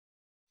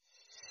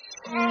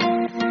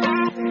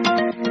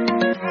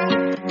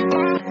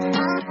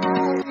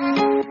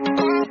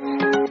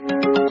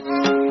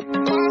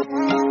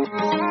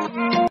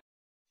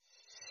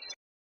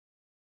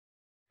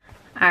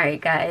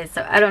Alright guys,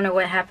 so I don't know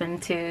what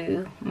happened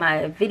to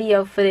my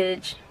video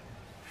footage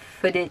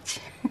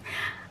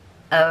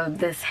of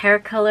this hair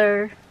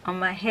color on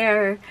my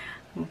hair,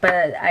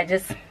 but I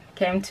just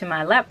came to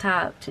my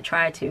laptop to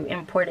try to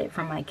import it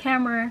from my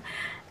camera,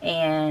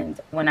 and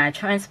when I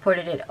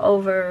transported it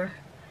over,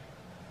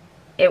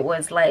 it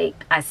was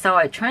like I saw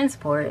it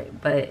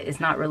transport, but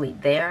it's not really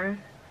there.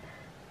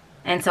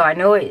 And so I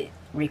know it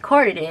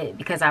recorded it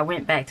because I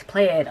went back to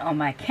play it on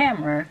my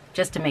camera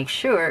just to make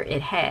sure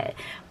it had,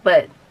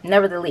 but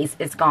nevertheless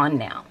it's gone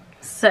now.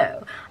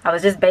 So I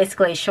was just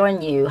basically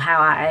showing you how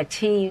I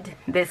achieved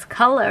this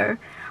color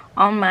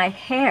on my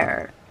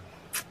hair.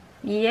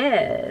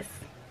 Yes.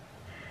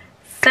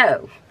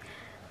 So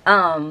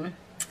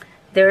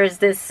there is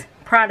this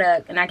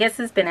product, and I guess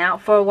it's been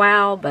out for a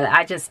while, but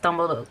I just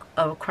stumbled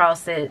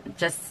across it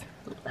just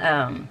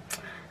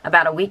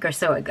about a week or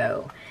so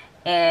ago.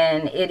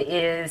 And it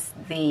is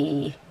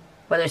the,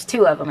 well, there's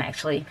two of them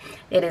actually.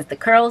 It is the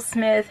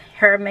Curlsmith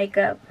hair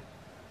makeup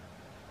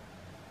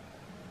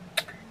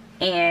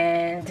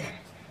and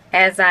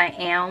As I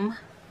Am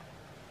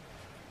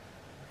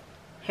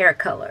hair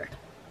color.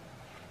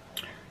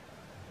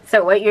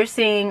 So what you're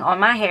seeing on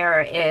my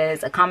hair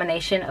is a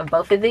combination of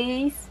both of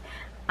these,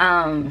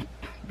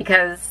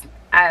 because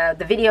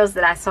the videos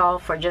that I saw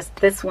for just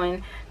this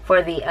one,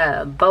 for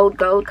the bold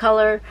gold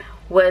color,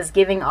 was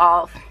giving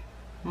off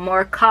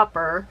more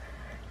copper,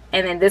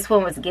 and then this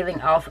one was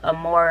giving off a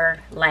more,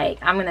 like,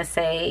 I'm gonna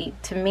say,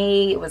 to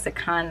me it was a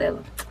kind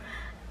of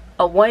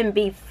a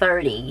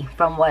 1B30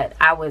 from what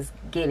I was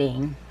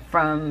getting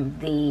from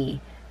the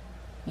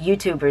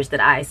YouTubers that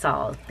I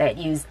saw that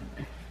used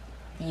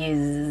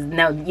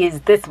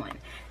this one.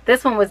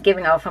 This one was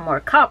giving off a more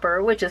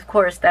copper, which of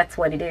course that's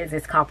what it is,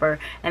 it's copper,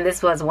 and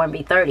this was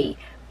 1B30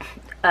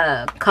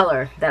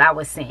 color that I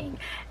was seeing.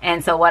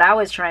 And so what I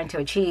was trying to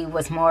achieve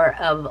was more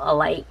of a,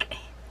 like,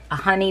 a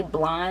honey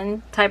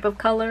blonde type of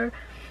color.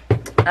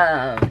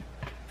 I've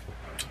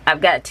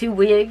got two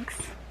wigs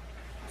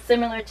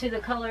similar to the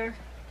color.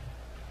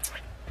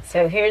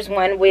 So here's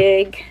one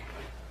wig.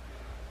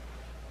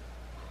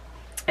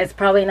 It's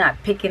probably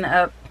not picking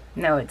up.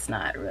 No, it's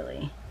not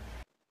really.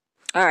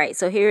 Alright,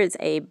 so here is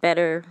a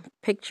better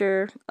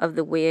picture of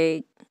the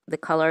wig, the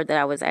color that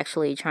I was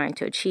actually trying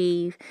to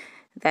achieve.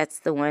 That's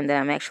the one that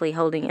I'm actually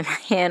holding in my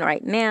hand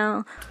right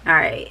now.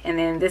 Alright, and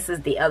then this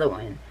is the other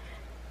one.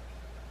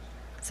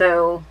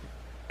 So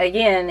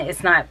again,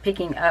 it's not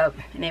picking up,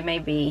 and it may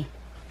be,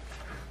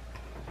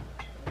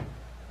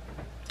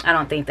 I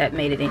don't think that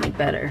made it any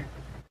better.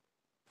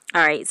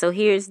 Alright, so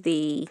here's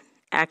the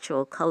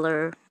actual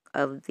color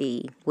of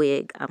the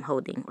wig I'm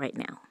holding right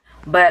now.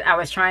 But I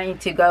was trying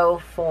to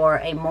go for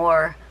a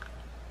more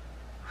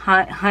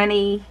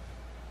honey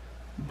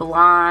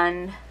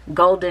blonde,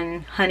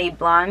 golden honey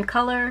blonde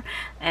color,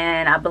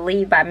 and I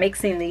believe by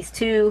mixing these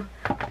two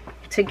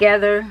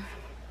together,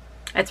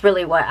 that's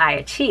really what I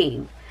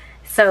achieved.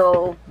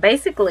 So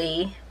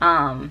basically,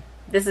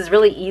 this is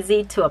really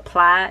easy to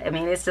apply. I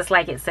mean, it's just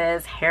like it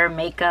says, hair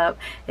makeup.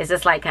 It's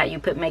just like how you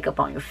put makeup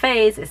on your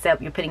face,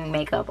 except you're putting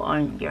makeup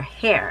on your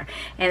hair.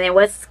 And then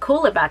what's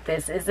cool about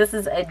this is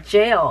a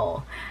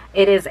gel.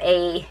 It is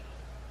a,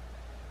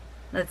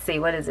 let's see,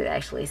 what does it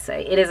actually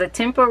say? It is a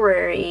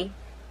temporary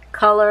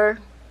color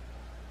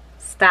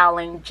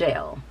styling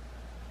gel.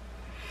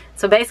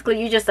 So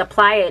basically you just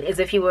apply it as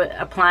if you were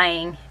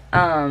applying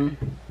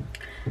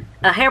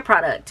a hair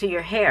product to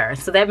your hair.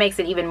 So that makes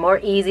it even more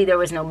easy. There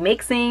was no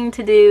mixing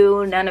to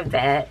do, none of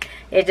that.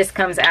 It just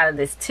comes out of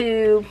this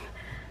tube.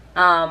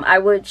 I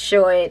would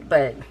show it,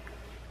 but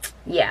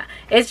yeah,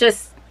 it's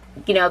just,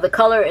 you know, the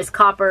color is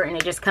copper, and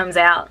it just comes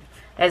out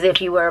as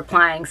if you were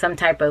applying some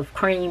type of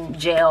cream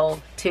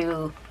gel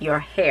to your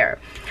hair.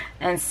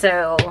 And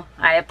so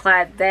I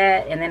applied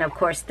that, and then of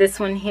course this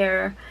one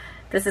here,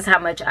 this is how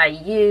much I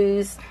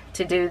used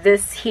to do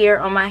this here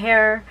on my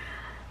hair.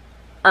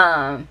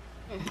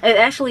 It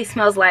actually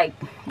smells like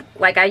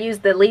I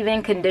used the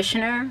leave-in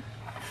conditioner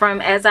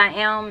from As I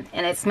Am,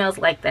 and it smells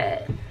like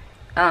that.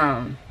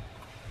 Now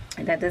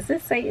does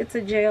this say it's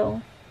a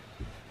gel?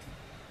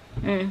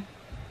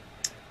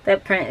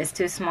 That print is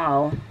too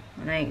small,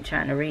 and I ain't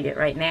trying to read it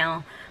right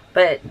now.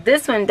 But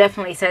this one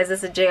definitely says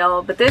it's a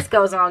gel, but this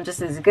goes on just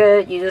as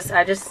good.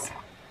 I just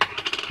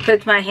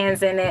put my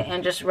hands in it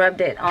and just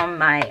rubbed it on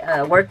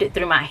my, worked it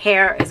through my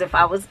hair as if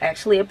I was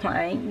actually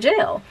applying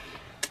gel.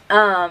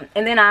 And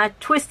then I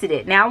twisted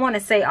it. Now I want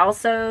to say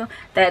also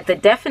that the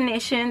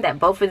definition that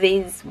both of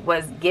these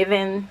was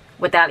given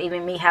without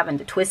even me having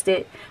to twist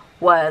it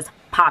was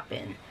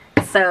popping.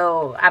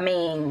 So I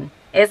mean,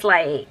 it's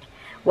like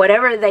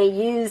whatever they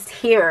used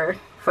here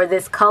for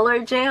this color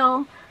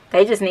gel,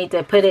 they just need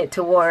to put it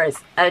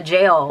towards a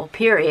gel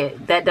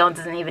period that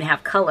doesn't even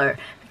have color,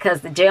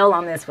 because the gel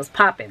on this was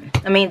popping.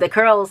 I mean, the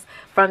curls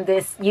from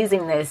this,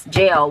 using this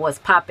gel, was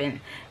popping.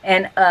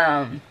 And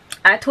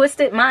I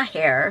twisted my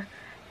hair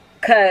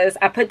because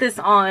I put this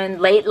on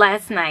late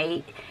last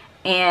night,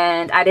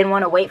 and I didn't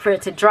want to wait for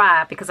it to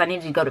dry because I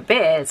needed to go to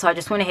bed. So I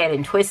just went ahead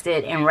and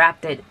twisted and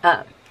wrapped it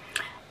up.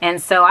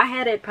 And so I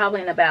had it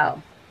probably in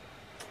about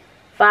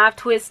 5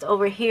 twists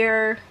over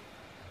here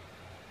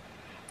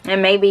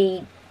and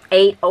maybe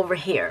 8 over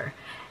here.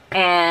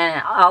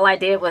 And all I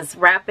did was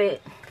wrap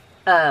it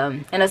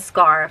in a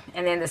scarf.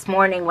 And then this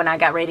morning when I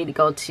got ready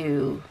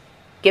to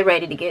get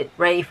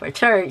ready for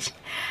church,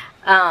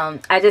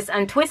 I just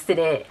untwisted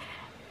it,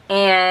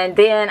 and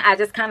then I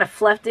just kind of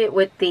fluffed it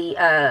with the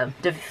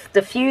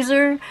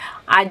diffuser.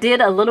 I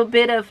did a little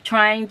bit of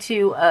trying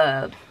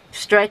to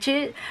stretch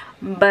it,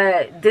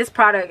 but this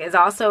product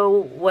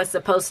was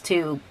supposed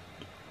to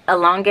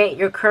elongate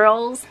your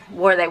curls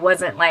where they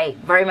wasn't like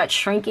very much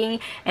shrinking,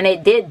 and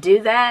it did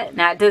do that.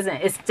 Now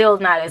it's still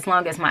not as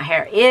long as my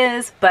hair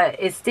is, but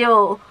it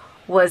still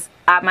was,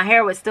 my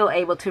hair was still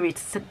able to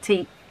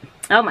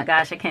oh my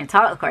gosh, I can't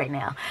talk right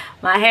now.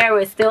 My hair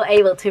was still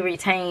able to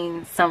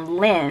retain some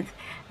length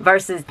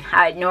versus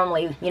how it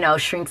normally, you know,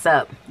 shrinks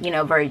up, you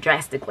know, very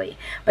drastically.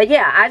 But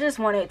yeah, I just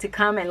wanted to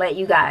come and let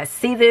you guys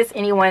see this.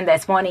 Anyone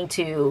that's wanting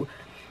to,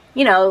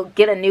 you know,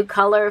 get a new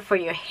color for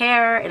your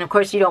hair, and of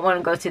course you don't want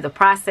to go through the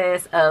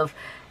process of,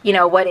 you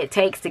know, what it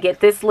takes to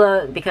get this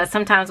look, because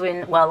sometimes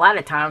a lot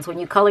of times when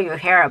you color your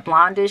hair a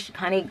blondish,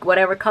 honey,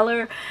 whatever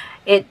color,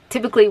 it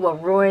typically will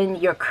ruin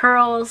your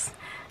curls.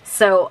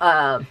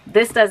 So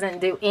this doesn't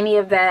do any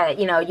of that.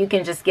 You know, you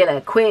can just get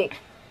a quick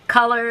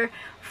color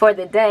for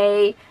the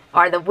day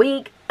or the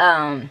week.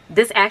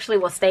 This actually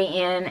will stay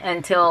in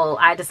until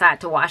I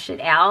decide to wash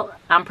it out,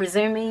 I'm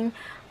presuming.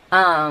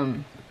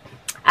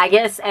 I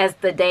guess as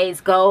the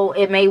days go,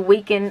 it may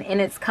weaken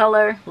in its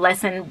color,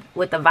 lessen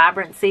with the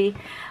vibrancy.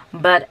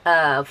 But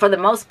for the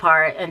most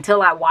part,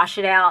 until I wash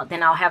it out,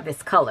 then I'll have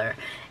this color.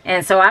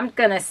 And so I'm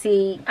going to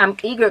see, I'm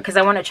eager because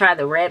I want to try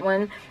the red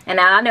one. And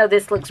now I know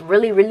this looks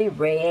really, really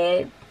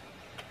red.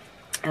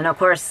 And of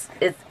course,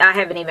 I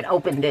haven't even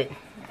opened it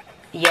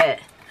yet.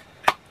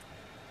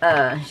 You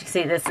can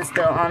see this is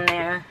still on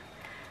there.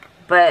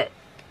 But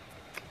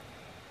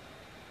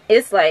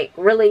it's like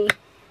really,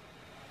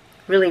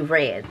 really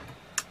red.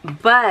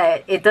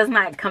 But it does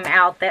not come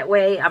out that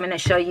way. I'm going to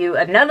show you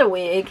another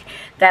wig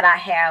that I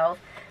have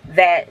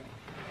that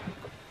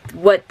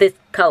what this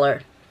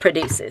color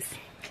produces.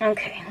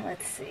 Okay,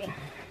 let's see.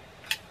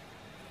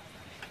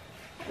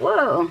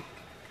 Whoa.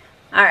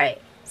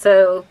 Alright,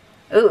 so,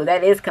 ooh,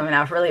 that is coming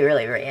off really,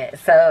 really red.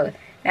 So,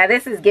 now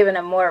this is giving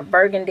a more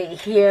burgundy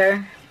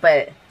here,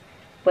 but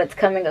what's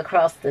coming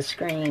across the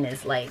screen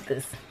is like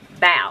this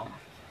pow.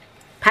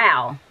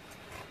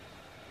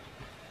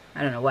 I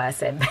don't know why I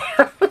said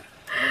pow.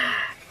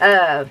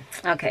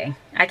 Okay,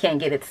 I can't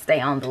get it to stay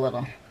on the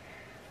little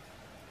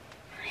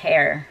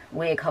hair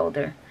wig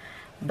holder,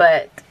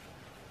 but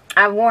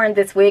I've worn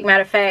this wig.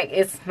 Matter of fact,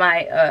 it's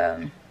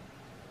my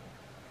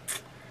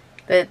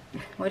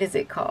what is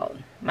it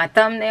called? My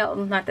thumbnail,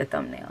 not the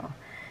thumbnail.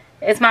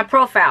 It's my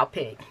profile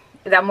pic.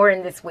 I'm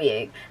wearing this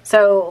wig.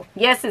 So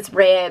yes, it's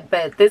red,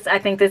 but I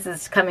think this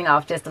is coming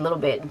off just a little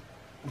bit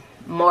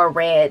more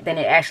red than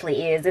it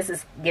actually is.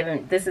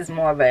 This is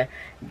more of a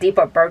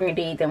deeper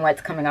burgundy than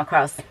what's coming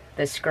across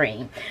the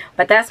screen.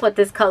 But that's what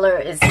this color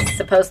is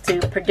supposed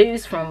to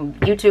produce from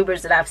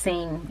YouTubers that I've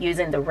seen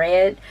using the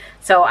red.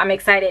 So I'm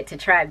excited to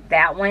try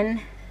that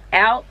one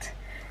out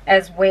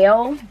as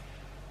well.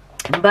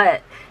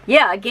 But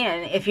yeah,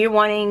 again, if you're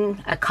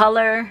wanting a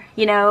color,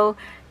 you know,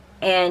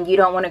 and you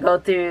don't want to go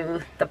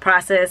through the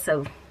process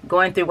of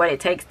going through what it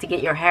takes to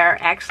get your hair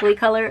actually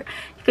colored,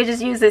 you could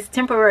just use this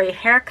temporary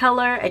hair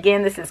color.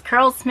 Again, this is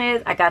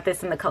Curlsmith. I got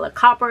this in the color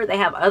copper. They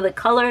have other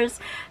colors.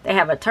 They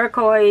have a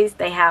turquoise.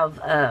 They have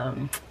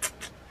a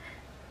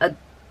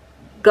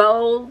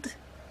gold.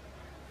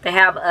 They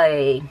have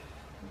a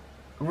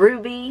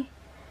ruby.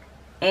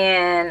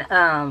 And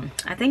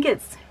I think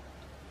it's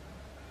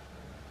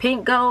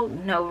pink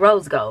gold. No,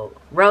 rose gold.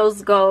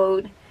 Rose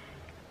gold.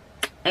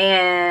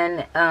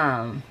 And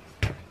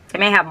it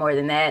may have more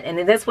than that. And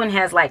then this one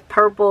has like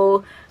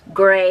purple,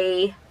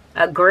 gray,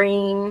 a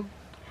green.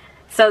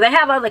 So they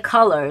have other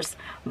colors.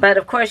 But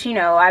of course, you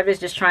know, I was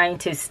just trying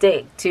to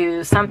stick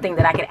to something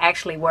that I could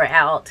actually wear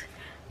out,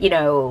 you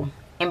know,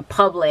 in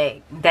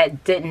public,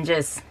 that didn't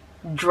just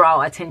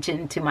draw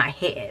attention to my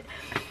head.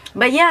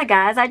 But yeah,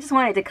 guys, I just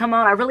wanted to come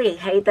on. I really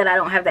hate that I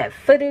don't have that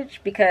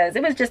footage, because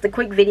it was just a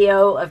quick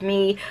video of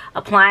me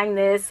applying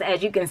this.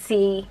 As you can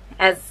see,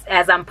 as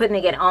I'm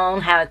putting it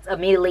on, how it's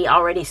immediately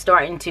already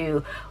starting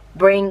to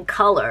bring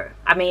color.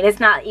 I mean, it's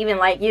not even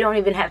like you don't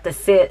even have to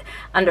sit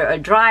under a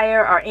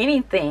dryer or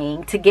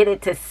anything to get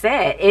it to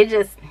set. It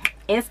just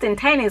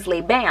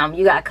instantaneously, bam,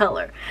 you got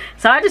color.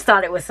 So I just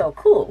thought it was so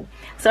cool.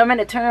 So I'm going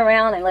to turn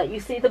around and let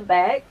you see the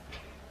back.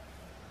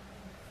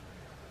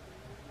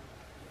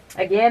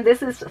 Again,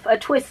 this is a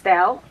twist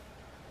out.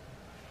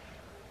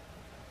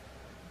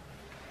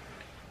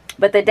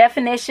 But the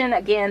definition,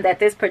 again, that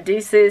this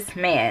produces,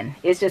 man,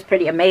 it's just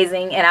pretty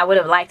amazing. And I would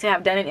have liked to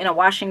have done it in a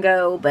wash and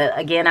go. But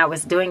again, I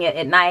was doing it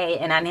at night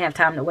and I didn't have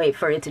time to wait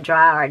for it to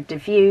dry or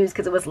diffuse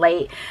because it was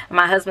late.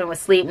 My husband was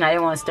asleep and I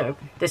didn't want to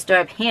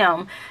disturb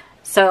him.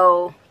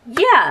 So,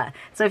 yeah.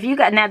 So if you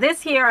got, now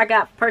this here I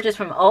got purchased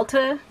from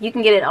Ulta. You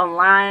can get it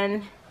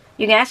online.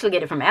 You can actually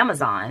get it from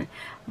Amazon.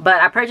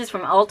 But I purchased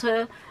from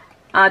Ulta.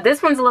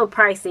 This one's a little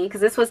pricey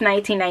because this was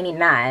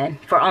 $19.99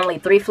 for only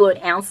 3 fluid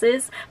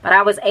ounces, but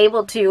I was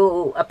able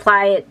to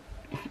apply it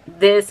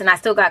this, and I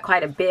still got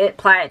quite a bit,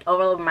 apply it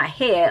all over my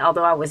head,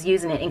 although I was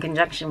using it in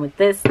conjunction with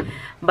this,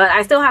 but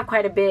I still have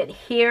quite a bit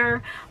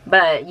here.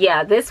 But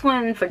yeah, this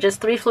one for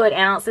just 3 fluid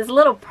ounces is a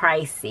little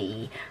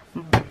pricey.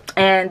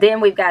 And then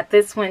we've got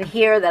this one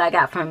here that I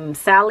got from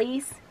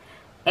Sally's,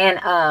 and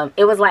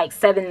it was like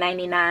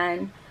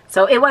 $7.99,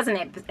 so it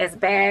wasn't as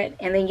bad.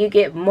 And then you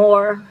get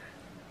more,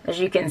 as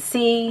you can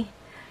see.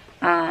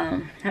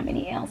 How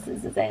many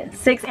ounces is that?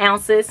 6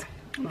 ounces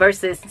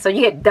versus, so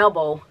you get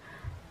double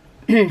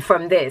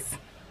from this.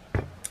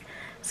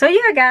 So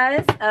yeah,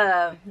 guys,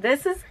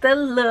 this is the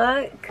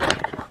look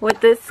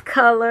with this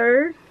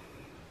color.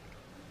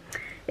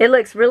 It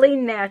looks really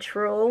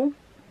natural.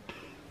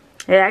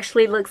 It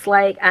actually looks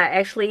like I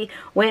actually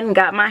went and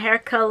got my hair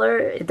color.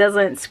 It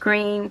doesn't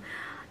scream,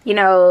 you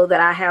know, that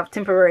I have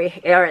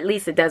temporary, or at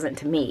least it doesn't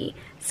to me,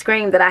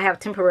 scream that I have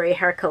temporary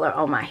hair color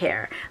on my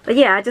hair. But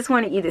yeah, I just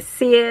wanted you to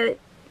see it.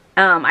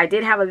 I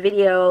did have a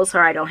video, so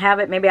I don't have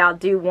it. Maybe I'll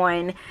do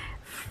one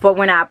for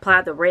when I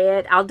apply the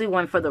red. I'll do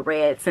one for the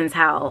red, since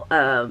how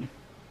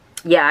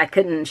yeah, I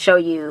couldn't show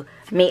you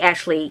me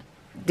actually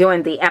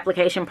doing the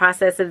application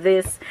process of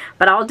this,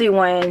 but I'll do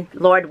one,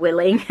 Lord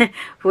willing,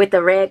 with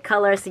the red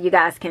color, so you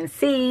guys can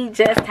see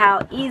just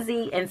how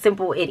easy and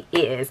simple it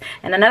is.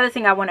 And another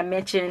thing I want to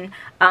mention,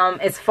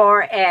 as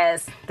far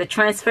as the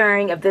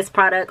transferring of this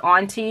product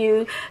onto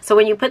you, so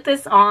when you put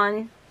this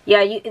on,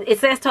 yeah, it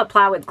says to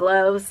apply with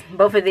gloves,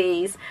 both of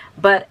these,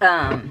 but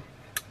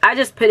I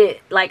just put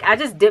it, like, I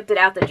just dipped it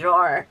out the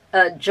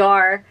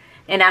jar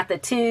and out the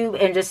tube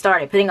and just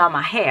started putting on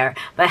my hair.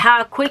 But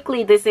how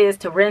quickly this is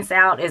to rinse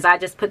out is I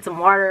just put some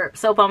water,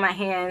 soap on my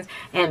hands,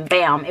 and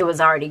bam, it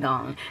was already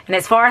gone. And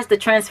as far as the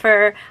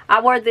transfer,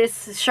 I wore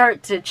this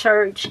shirt to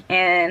church,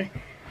 and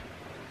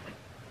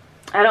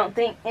I don't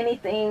think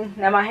anything,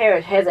 now my hair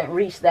hasn't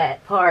reached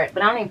that part,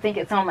 but I don't even think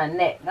it's on my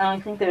neck. I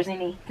don't think there's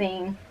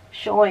anything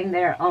showing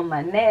there on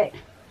my neck.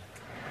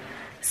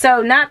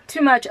 So not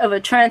too much of a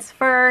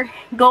transfer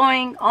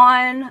going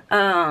on.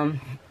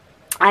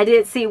 I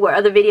did see where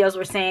other videos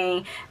were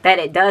saying that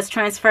it does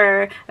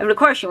transfer. And of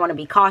course, you want to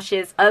be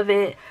cautious of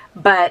it.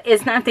 But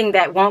it's nothing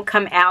that won't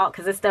come out,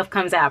 because this stuff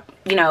comes out,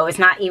 you know, it's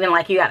not even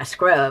like you got to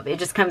scrub. It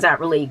just comes out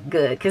really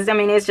good. Because, I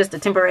mean, it's just a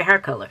temporary hair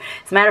color.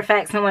 As a matter of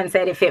fact, someone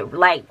said if it,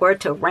 like, were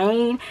to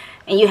rain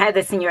and you had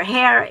this in your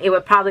hair, it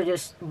would probably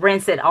just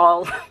rinse it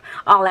all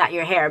out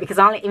your hair. Because,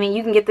 I mean,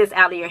 you can get this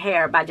out of your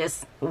hair by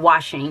just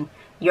washing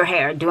your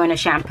hair, doing a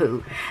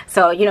shampoo.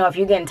 So, you know, if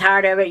you're getting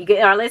tired of it,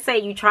 or let's say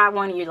you try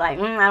one and you're like,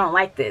 I don't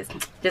like this,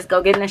 just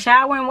go get in the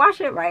shower and wash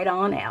it right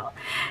on out.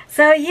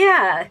 So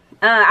yeah,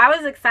 I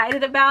was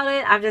excited about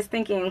it. I'm just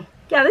thinking,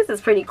 yeah, this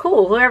is pretty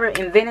cool. Whoever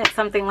invented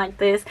something like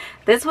this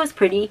was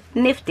pretty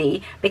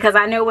nifty, because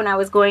I know when I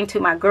was going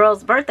to my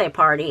girl's birthday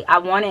party, I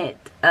wanted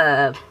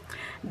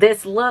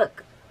this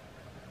look,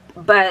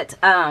 but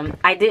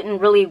I didn't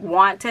really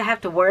want to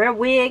have to wear a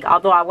wig,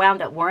 although I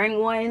wound up wearing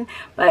one.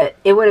 But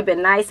it would have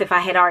been nice if I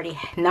had already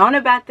known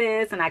about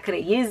this and I could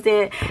have used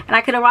it and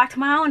I could have rocked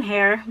my own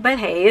hair. But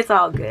hey, it's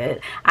all good.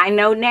 I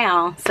know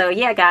now. So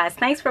yeah, guys,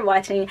 thanks for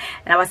watching,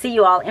 and I will see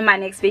you all in my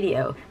next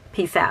video.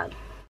 Peace out.